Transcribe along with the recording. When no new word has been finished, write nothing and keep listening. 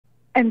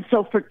And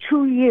so for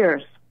 2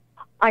 years,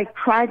 I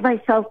cried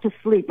myself to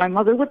sleep. My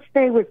mother would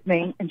stay with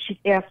me, and she'd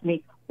ask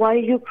me, why are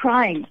you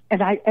crying?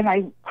 And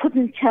I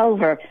couldn't tell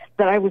her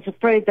that I was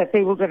afraid that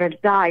they were going to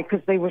die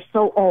because they were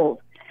so old.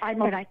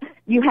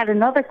 You had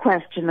another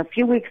question a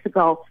few weeks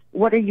ago.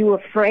 What are you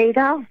afraid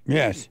of?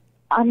 Yes.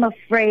 I'm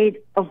afraid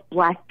of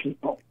black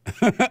people.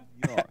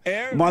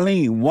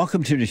 Marleen,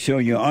 welcome to the show.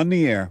 You're on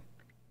the air.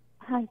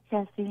 Hi,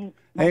 Jesse.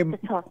 Nice to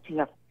talk to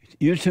you.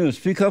 You too.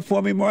 Speak up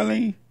for me,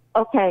 Marleen.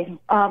 Okay.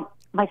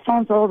 My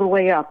phone's all the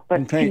way up,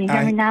 but okay. Can you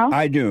hear me now?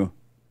 I do.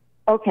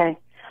 Okay.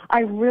 I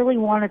really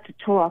wanted to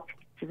talk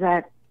to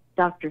that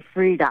Dr.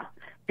 Frieda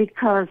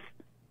because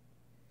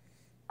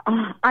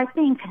I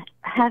think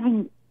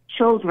having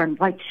children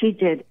like she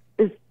did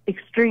is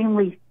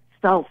extremely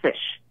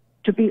selfish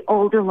to be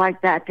older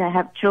like that, to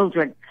have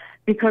children.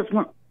 Because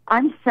when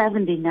I'm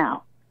 70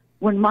 now,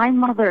 when my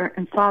mother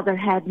and father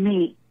had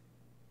me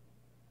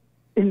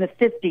in the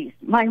 50s,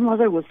 my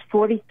mother was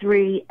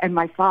 43 and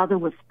my father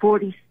was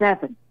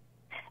 47.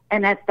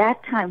 And at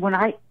that time,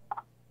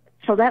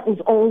 so that was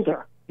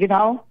older,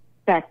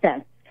 back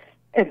then.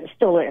 It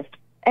still is.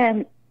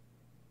 And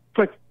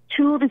for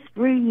 2 to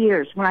 3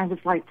 years, when I was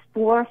like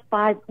 4 or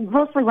 5,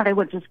 mostly when I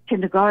went to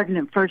kindergarten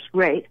and first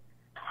grade,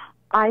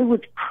 I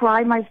would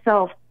cry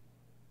myself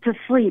to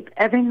sleep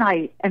every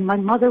night. And my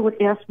mother would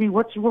ask me,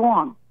 what's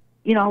wrong?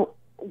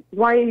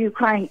 Why are you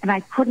crying? And I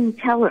couldn't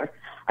tell her.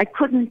 I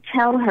couldn't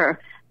tell her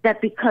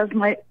that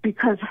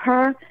because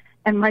her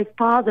and my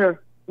father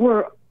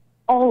were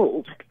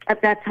old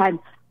at that time,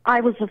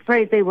 I was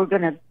afraid they were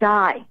going to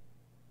die.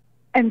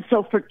 And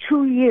so for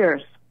 2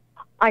 years,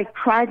 I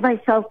cried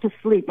myself to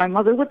sleep. My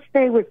mother would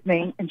stay with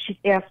me, and she'd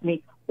ask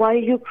me, why are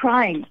you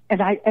crying?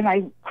 And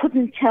I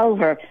couldn't tell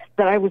her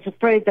that I was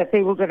afraid that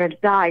they were going to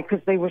die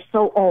because they were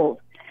so old.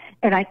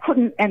 And I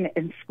couldn't, and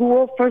in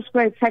school, first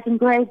grade, second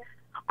grade,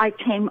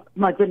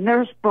 the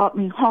nurse brought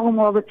me home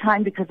all the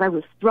time because I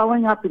was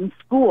throwing up in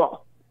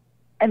school.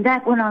 And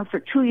that went on for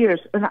 2 years.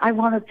 And I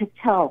wanted to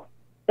tell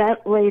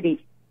that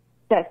lady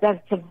that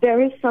that's a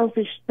very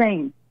selfish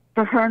thing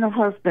for her and her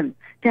husband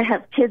to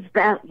have kids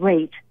that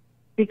late,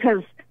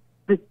 because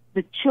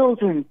the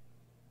children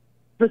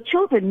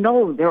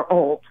know they're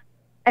old,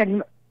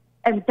 and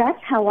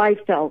that's how I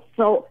felt.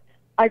 So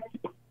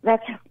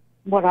that's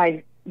what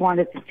I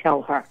wanted to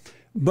tell her.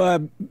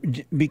 But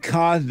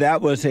because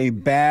that was a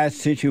bad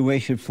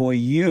situation for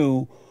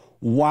you,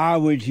 why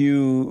would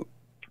you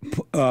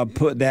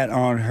put that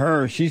on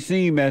her? She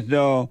seemed as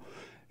though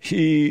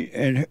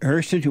and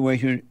her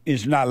situation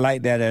is not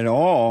like that at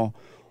all.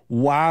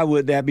 Why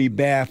would that be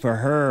bad for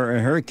her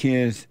and her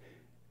kids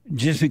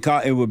just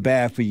because it was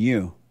bad for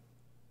you?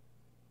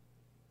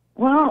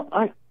 Well,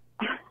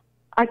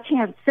 I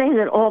can't say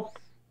that all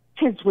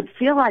kids would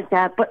feel like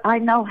that, but I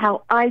know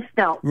how I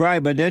felt. Right,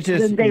 but that's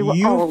just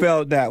you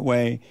felt that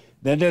way.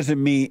 That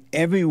doesn't mean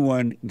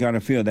everyone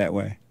gonna feel that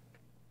way.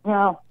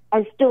 Well,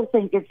 I still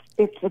think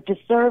it's a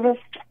disservice.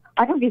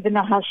 I don't even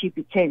know how she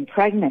became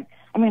pregnant.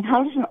 I mean,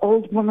 how does an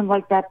old woman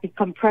like that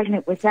become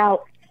pregnant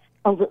without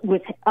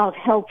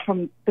help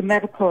from the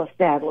medical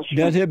establishment?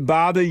 Does it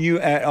bother you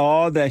at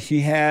all that she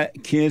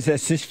had kids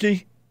at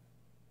 60?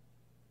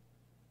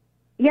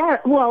 Yeah,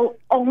 well,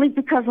 only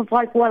because of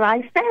like what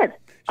I said.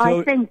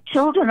 So, I think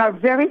children are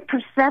very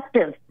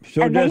perceptive,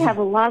 and they have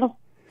a lot of...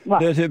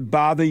 What? Does it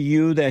bother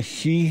you that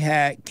she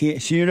had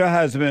kids? She and her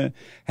husband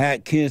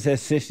had kids at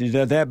 60.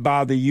 Does that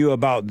bother you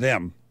about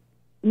them?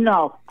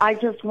 No, I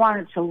just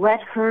wanted to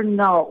let her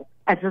know,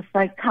 as a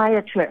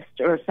psychiatrist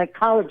or a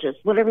psychologist,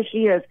 whatever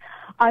she is,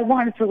 I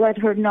wanted to let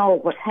her know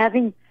what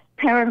having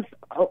parents,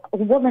 a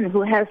woman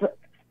who has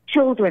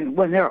children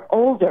when they're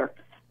older,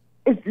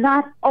 is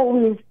not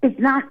always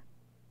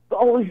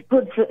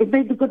good for. It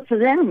may be good for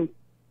them,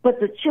 but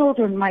the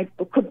children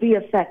could be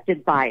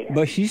affected by it.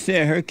 But she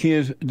said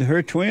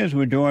her twins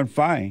were doing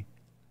fine.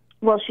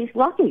 Well, she's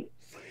lucky.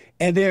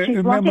 And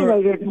she's lucky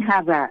they didn't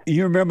have that.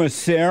 You remember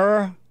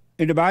Sarah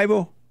in the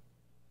Bible?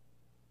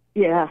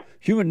 Yeah.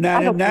 She was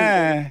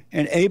 99,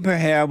 and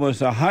Abraham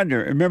was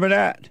 100. Remember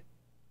that?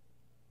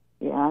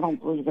 Yeah, I don't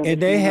believe that.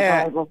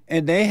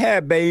 And they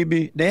had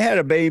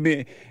a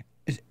baby.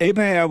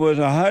 Abraham was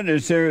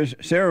 100,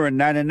 Sarah was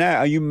 99.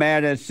 Are you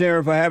mad at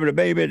Sarah for having a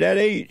baby at that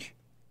age?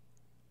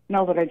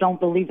 No, but I don't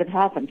believe it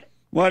happened.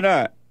 Why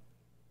not?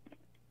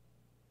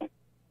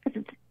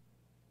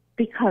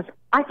 Because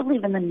I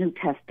believe in the New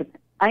Testament.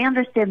 I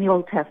understand the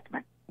Old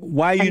Testament.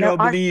 Why you don't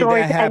believe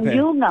that happened? And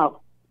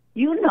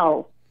you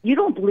know, you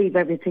don't believe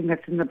everything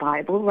that's in the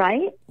Bible,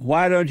 right?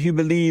 Why don't you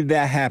believe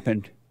that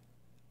happened?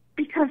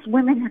 Because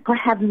women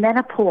have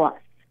menopause.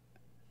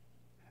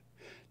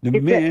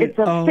 It's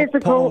a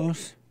physical.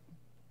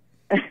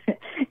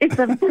 It's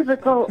a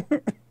physical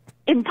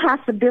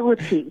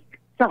impossibility.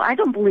 So I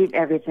don't believe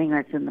everything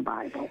that's in the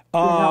Bible.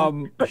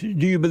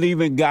 Do you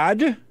believe in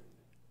God?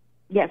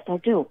 Yes, I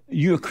do.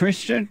 You a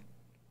Christian?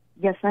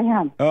 Yes, I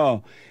am.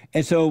 Oh,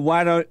 and so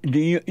why don't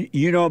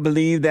you don't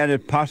believe that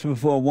it's possible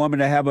for a woman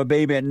to have a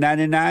baby at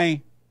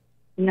 99?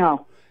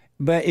 No.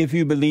 But if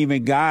you believe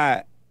in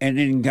God, And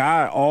in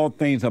God, all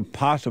things are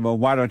possible.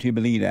 Why don't you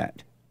believe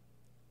that?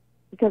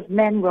 Because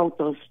men wrote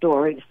those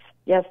stories.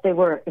 Yes, they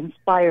were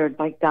inspired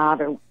by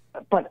God,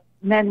 but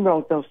men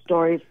wrote those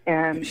stories.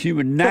 And she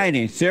was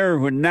 90. Sarah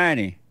was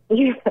 90.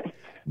 Yeah.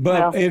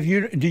 But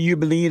do you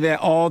believe that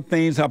all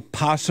things are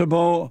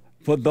possible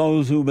for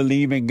those who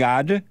believe in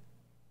God?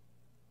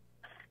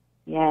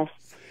 Yes.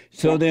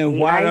 So then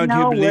why don't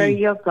you believe? I know where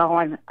you're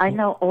going. I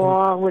know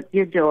all what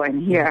you're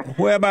doing here.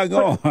 Where am I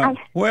going?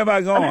 Where am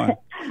I going?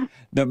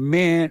 The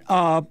men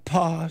are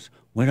paused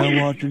when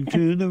I walked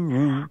into the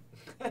room.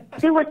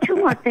 There were two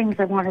more things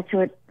I wanted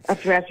to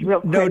address real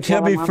quick. No,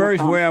 tell me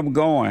first where I'm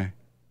going.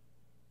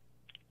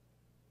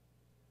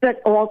 But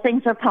all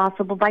things are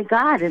possible by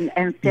God.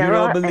 And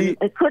Sarah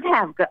could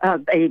have a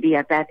baby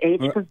at that age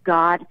because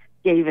God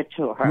gave it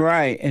to her.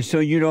 Right. And so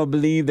you don't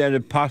believe that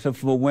it's possible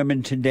for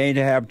women today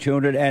to have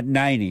children at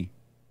 90?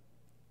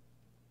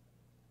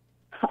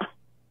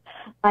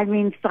 I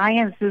mean,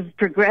 science is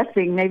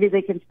progressing. Maybe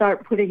they can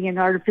start putting in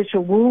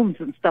artificial wombs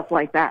and stuff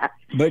like that.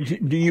 But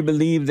do you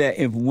believe that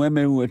if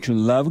women were to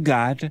love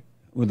God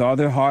with all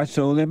their heart,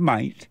 soul, and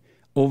might,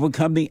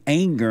 overcome the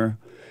anger,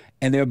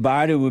 and their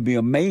body would be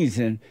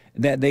amazing,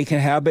 that they can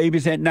have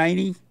babies at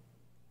 90?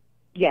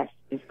 Yes,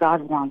 if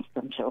God wants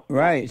them to.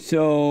 Right.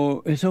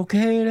 So it's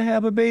okay to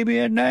have a baby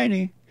at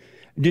 90.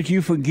 Did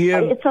you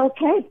forgive? It's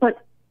okay,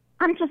 but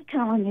I'm just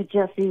telling you,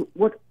 Jesse,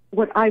 what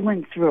I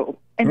went through.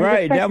 And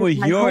right, that was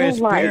your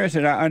experience,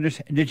 and I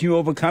understand. Did you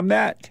overcome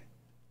that?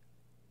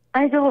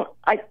 I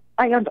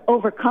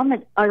overcome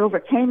it. I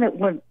overcame it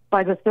when,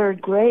 by the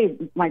third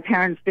grade, my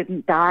parents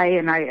didn't die,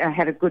 and I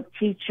had a good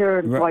teacher,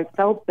 and so I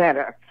felt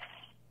better.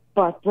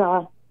 But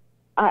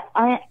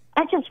I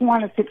just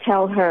wanted to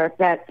tell her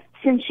that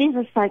since she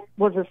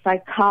was a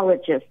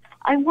psychologist,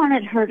 I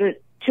wanted her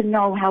to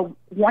know how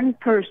one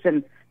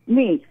person,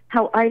 me,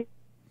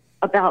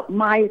 about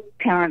my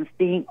parents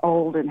being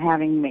old and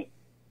having me.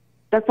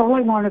 That's all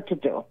I wanted to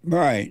do.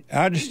 Right,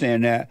 I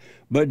understand that,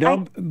 but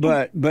don't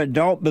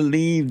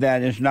believe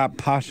that it's not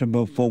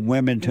possible for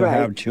women to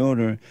have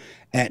children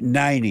at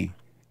 90,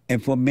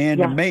 and for men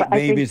to make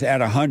babies at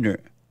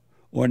 100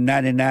 or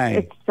 99.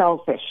 It's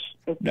selfish.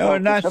 It's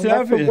not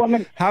selfish.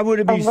 How would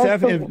it be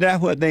selfish if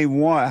that's what they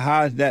want?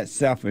 How is that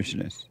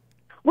selfishness?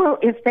 Well,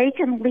 if they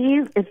can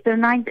leave, if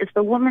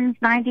the woman's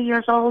 90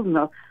 years old and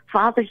the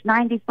father's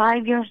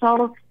 95 years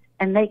old,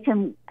 and they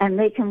can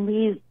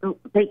leave,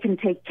 they can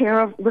take care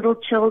of little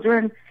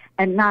children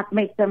and not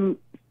make them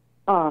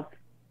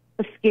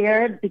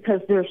scared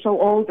because they're so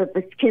old that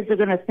the kids are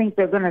going to think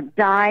they're going to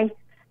die.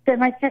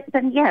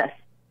 Then yes,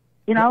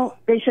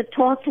 they should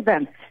talk to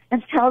them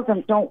and tell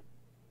them, don't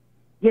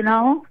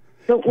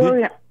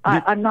worry,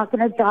 I'm not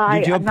going to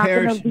die.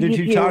 Did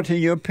you talk to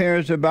your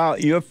parents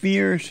about your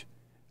fears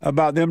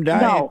about them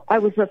dying? No, I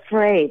was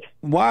afraid.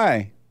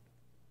 Why?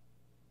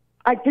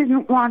 I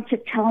didn't want to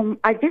tell him.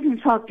 I didn't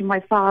talk to my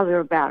father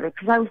about it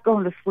because I was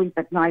going to sleep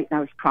at night and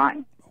I was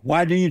crying.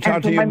 Why didn't you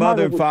talk to your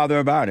mother and father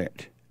about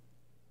it?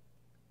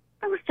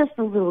 I was just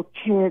a little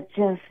kid,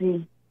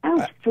 Jesse. I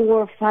was 4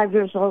 or 5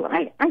 years old.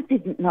 I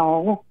didn't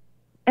know.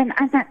 And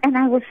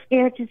I was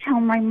scared to tell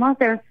my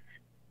mother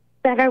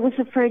that I was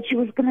afraid she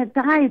was going to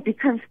die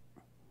because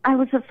I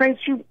was afraid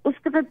she was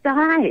going to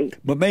die.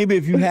 But maybe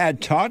if you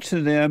had talked to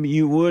them,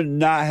 you would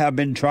not have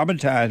been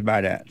traumatized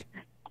by that.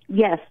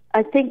 Yes,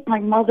 I think my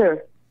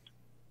mother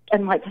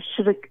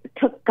should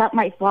have got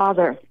my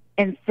father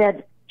and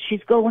said, she's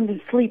going to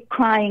sleep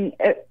crying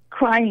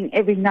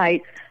every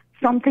night.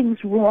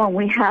 Something's wrong.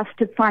 We have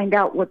to find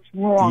out what's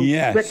wrong.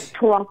 Yes. Let's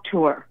talk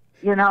to her,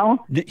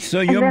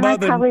 So your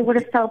mother, I probably would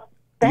have felt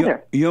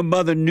better. Your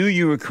mother knew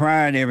you were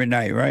crying every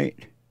night, right?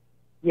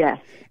 Yes.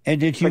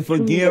 And did you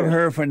forgive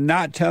her for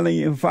not telling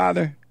your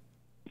father?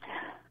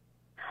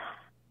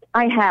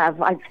 I have.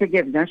 I've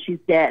forgiven her. She's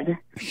dead.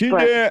 She's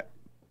dead.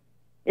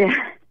 Yeah.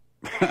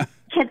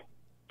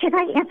 Can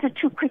I answer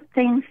two quick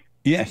things?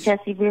 Yes.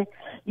 Jesse,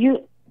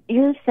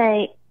 you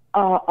say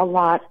a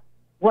lot,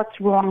 what's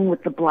wrong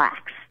with the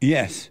blacks?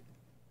 Yes.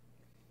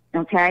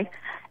 Okay?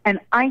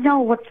 And I know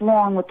what's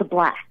wrong with the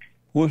blacks.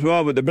 What's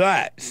wrong with the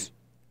blacks?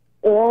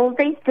 All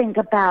they think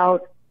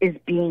about is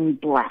being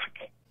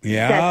black.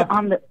 Yeah. That's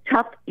on the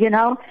top,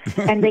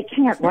 and they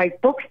can't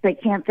write books. They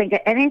can't think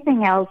of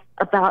anything else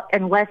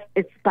unless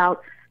it's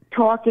about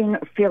talking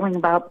or feeling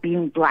about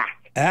being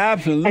black.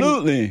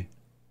 Absolutely.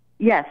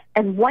 Yes,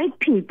 and white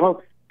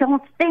people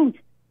don't think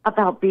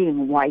about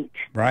being white.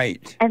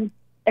 Right. And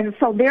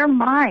so their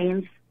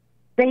minds,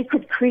 they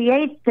could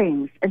create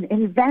things and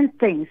invent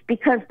things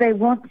because they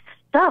weren't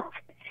stuck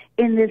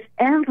in this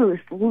endless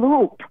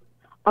loop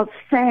of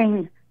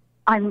saying,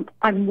 I'm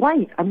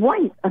white, I'm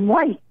white, I'm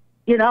white.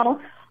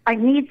 I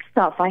need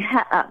stuff.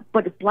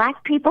 But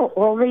black people,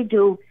 all they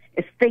do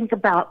is think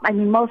about.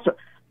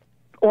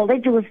 All they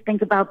do is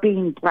think about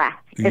being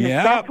black. And if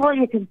that's all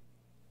you can.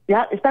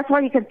 Yeah, if that's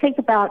what you can think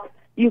about,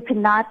 you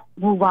cannot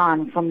move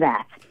on from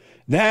that.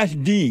 That's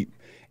deep.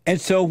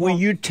 And so when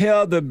you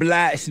tell the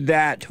blacks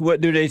that, what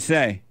do they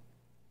say?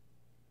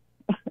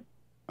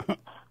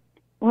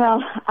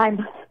 Well,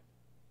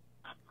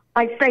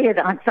 I say it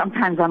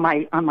sometimes on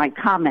my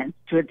comments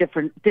to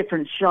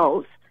different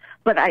shows,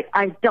 but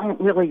I don't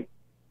really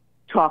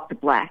talk to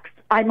blacks.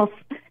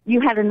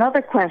 You had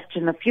another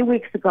question a few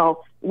weeks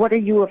ago. What are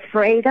you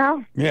afraid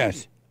of?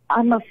 Yes.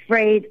 I'm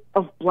afraid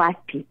of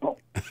black people.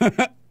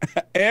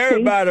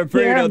 Everybody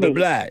afraid of the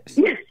blacks.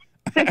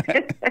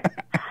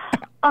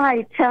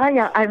 I tell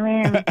you, I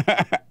mean,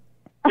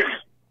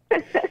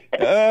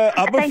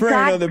 I'm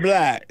afraid of the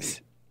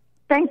blacks.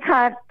 Thank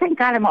God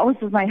I'm always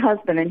with my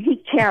husband, and he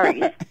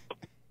carries,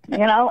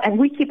 and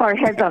we keep our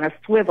heads on a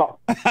swivel.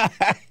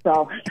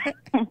 So,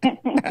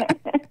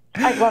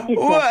 I love you,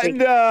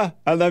 Jesse.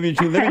 I love you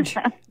too.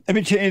 Let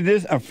me change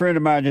this. A friend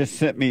of mine just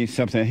sent me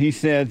something. He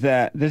said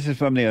that this is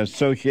from the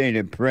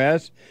Associated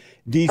Press,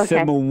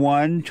 December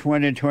 1,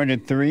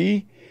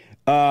 2023.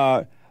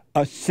 A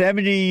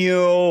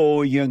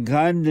 70-year-old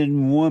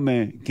Ugandan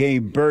woman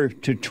gave birth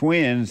to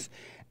twins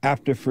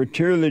after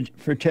fertility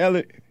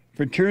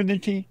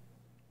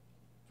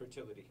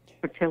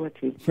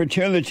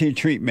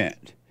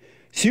treatment.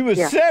 She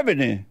was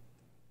 70.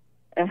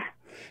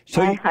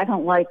 So I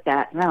don't like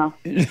that. No.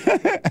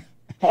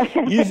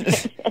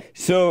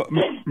 So,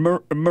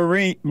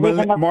 Marleen,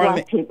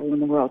 black people in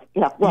the world.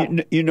 Yeah.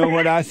 What? You know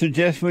what I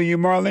suggest for you,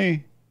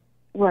 Marleen?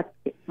 What,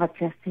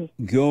 Jesse?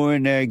 Go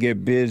in there,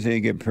 get busy,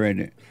 get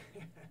pregnant.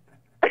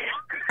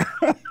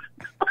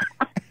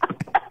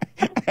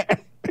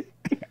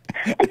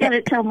 I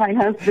gotta tell my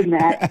husband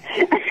that.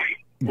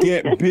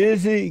 Get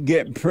busy,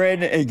 get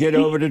pregnant, and get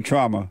over the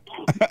trauma.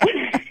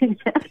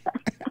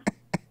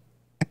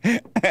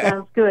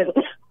 Sounds good.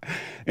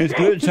 It's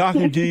good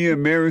talking to you,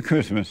 and Merry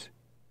Christmas.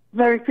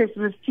 Merry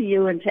Christmas to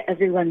you and to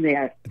everyone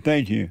there.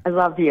 Thank you. I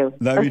love you.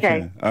 Love you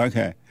too.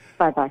 Okay.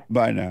 Bye-bye.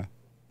 Bye now.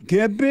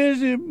 Get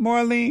busy,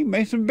 Marleen.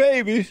 Make some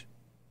babies.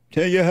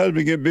 Tell your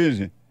husband get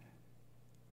busy.